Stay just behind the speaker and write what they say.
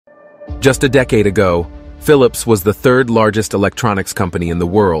Just a decade ago, Philips was the third largest electronics company in the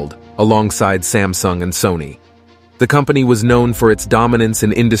world, alongside Samsung and Sony. The company was known for its dominance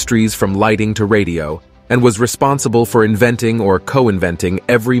in industries from lighting to radio, and was responsible for inventing or co-inventing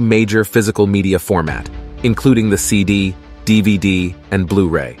every major physical media format, including the CD, DVD, and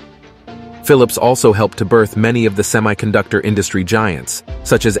Blu-ray. Philips also helped to birth many of the semiconductor industry giants,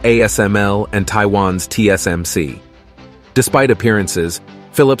 such as ASML and Taiwan's TSMC. Despite appearances,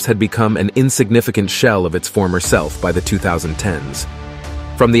 Philips had become an insignificant shell of its former self by the 2010s.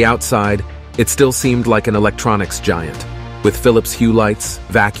 From the outside, it still seemed like an electronics giant, with Philips Hue lights,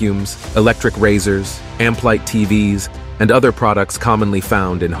 vacuums, electric razors, amp-light TVs, and other products commonly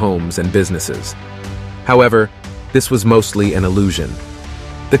found in homes and businesses. However, this was mostly an illusion.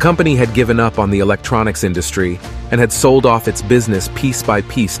 The company had given up on the electronics industry and had sold off its business piece by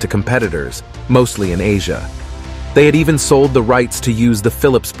piece to competitors, mostly in Asia. They had even sold the rights to use the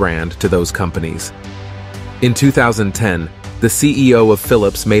Philips brand to those companies. In 2010, the CEO of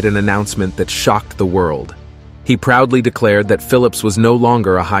Philips made an announcement that shocked the world. He proudly declared that Philips was no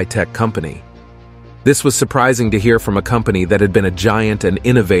longer a high-tech company. This was surprising to hear from a company that had been a giant and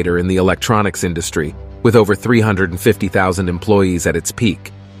innovator in the electronics industry, with over 350,000 employees at its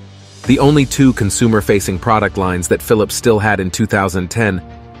peak. The only two consumer-facing product lines that Philips still had in 2010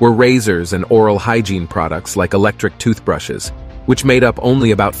 were razors and oral hygiene products like electric toothbrushes, which made up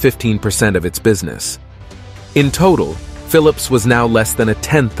only about 15% of its business. In total, Philips was now less than a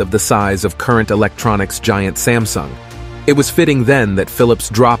tenth of the size of current electronics giant Samsung. It was fitting then that Philips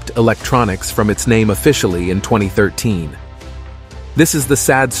dropped electronics from its name officially in 2013. This is the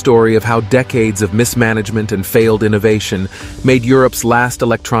sad story of how decades of mismanagement and failed innovation made Europe's last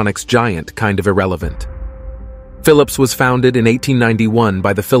electronics giant kind of irrelevant. Philips was founded in 1891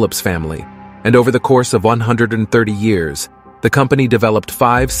 by the Philips family, and over the course of 130 years, the company developed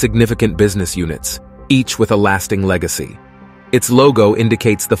 5 significant business units, each with a lasting legacy. Its logo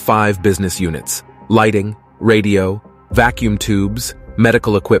indicates the 5 business units: lighting, radio, vacuum tubes,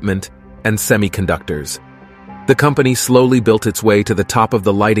 medical equipment, and semiconductors. The company slowly built its way to the top of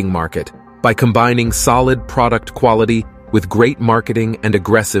the lighting market by combining solid product quality with great marketing and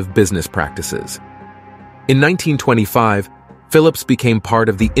aggressive business practices. In 1925, Philips became part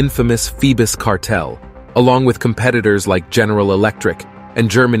of the infamous Phoebus cartel, along with competitors like General Electric and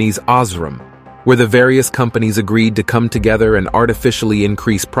Germany's Osram, where the various companies agreed to come together and artificially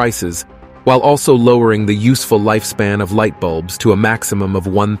increase prices, while also lowering the useful lifespan of light bulbs to a maximum of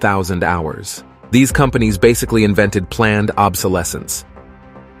 1,000 hours. These companies basically invented planned obsolescence.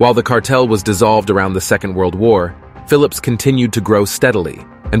 While the cartel was dissolved around the Second World War, Philips continued to grow steadily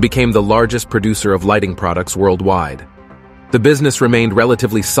and became the largest producer of lighting products worldwide. The business remained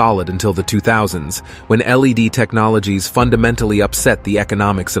relatively solid until the 2000s, when LED technologies fundamentally upset the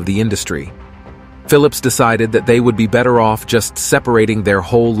economics of the industry. Philips decided that they would be better off just separating their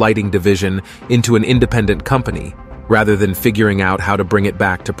whole lighting division into an independent company, rather than figuring out how to bring it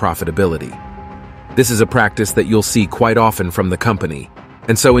back to profitability. This is a practice that you'll see quite often from the company,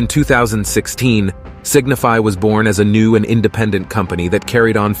 and so in 2016, Signify was born as a new and independent company that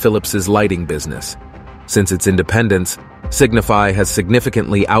carried on Philips's lighting business. Since its independence, Signify has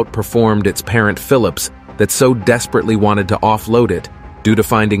significantly outperformed its parent Philips that so desperately wanted to offload it due to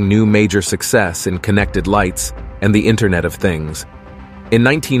finding new major success in connected lights and the Internet of Things. In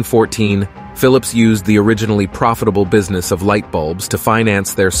 1914, Philips used the originally profitable business of light bulbs to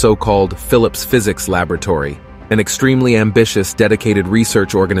finance their so-called Philips Physics Laboratory, an extremely ambitious, dedicated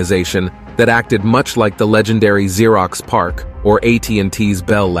research organization that acted much like the legendary Xerox PARC or AT&T's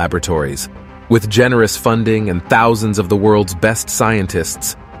Bell Laboratories. With generous funding and thousands of the world's best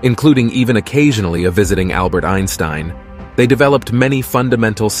scientists, including even occasionally a visiting Albert Einstein, they developed many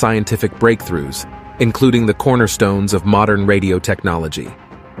fundamental scientific breakthroughs, including the cornerstones of modern radio technology.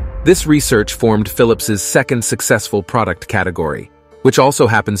 This research formed Philips's second successful product category, which also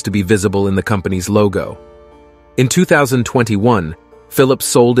happens to be visible in the company's logo. In 2021, Philips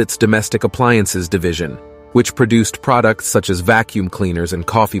sold its domestic appliances division, which produced products such as vacuum cleaners and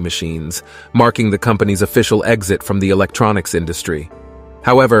coffee machines, marking the company's official exit from the electronics industry.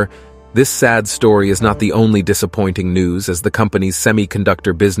 However, this sad story is not the only disappointing news, as the company's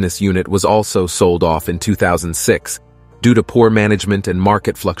semiconductor business unit was also sold off in 2006 due to poor management and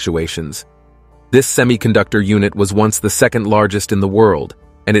market fluctuations. This semiconductor unit was once the second largest in the world,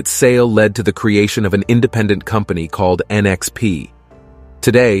 and its sale led to the creation of an independent company called NXP.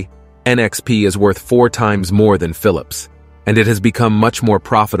 Today, NXP is worth 4 times more than Philips, and it has become much more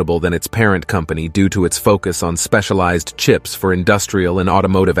profitable than its parent company due to its focus on specialized chips for industrial and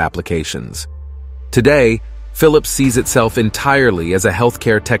automotive applications. Today, Philips sees itself entirely as a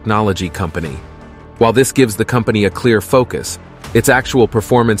healthcare technology company. While this gives the company a clear focus, its actual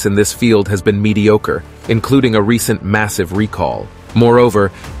performance in this field has been mediocre, including a recent massive recall.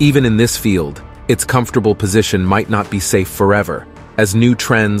 Moreover, even in this field, its comfortable position might not be safe forever, as new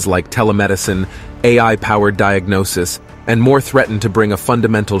trends like telemedicine, AI-powered diagnosis, and more threaten to bring a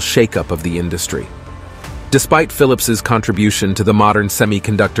fundamental shakeup of the industry. Despite Philips's contribution to the modern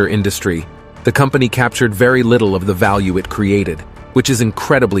semiconductor industry, the company captured very little of the value it created, which is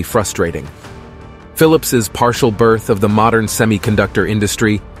incredibly frustrating. Philips's partial birth of the modern semiconductor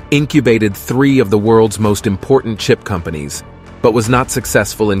industry incubated 3 of the world's most important chip companies, but was not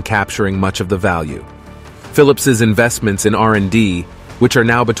successful in capturing much of the value. Philips's investments in R&D, which are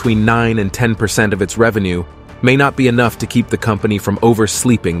now between 9 and 10% of its revenue, may not be enough to keep the company from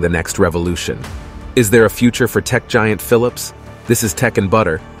oversleeping the next revolution. Is there a future for tech giant Philips? This is Tech and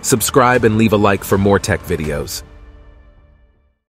Butter. Subscribe and leave a like for more tech videos.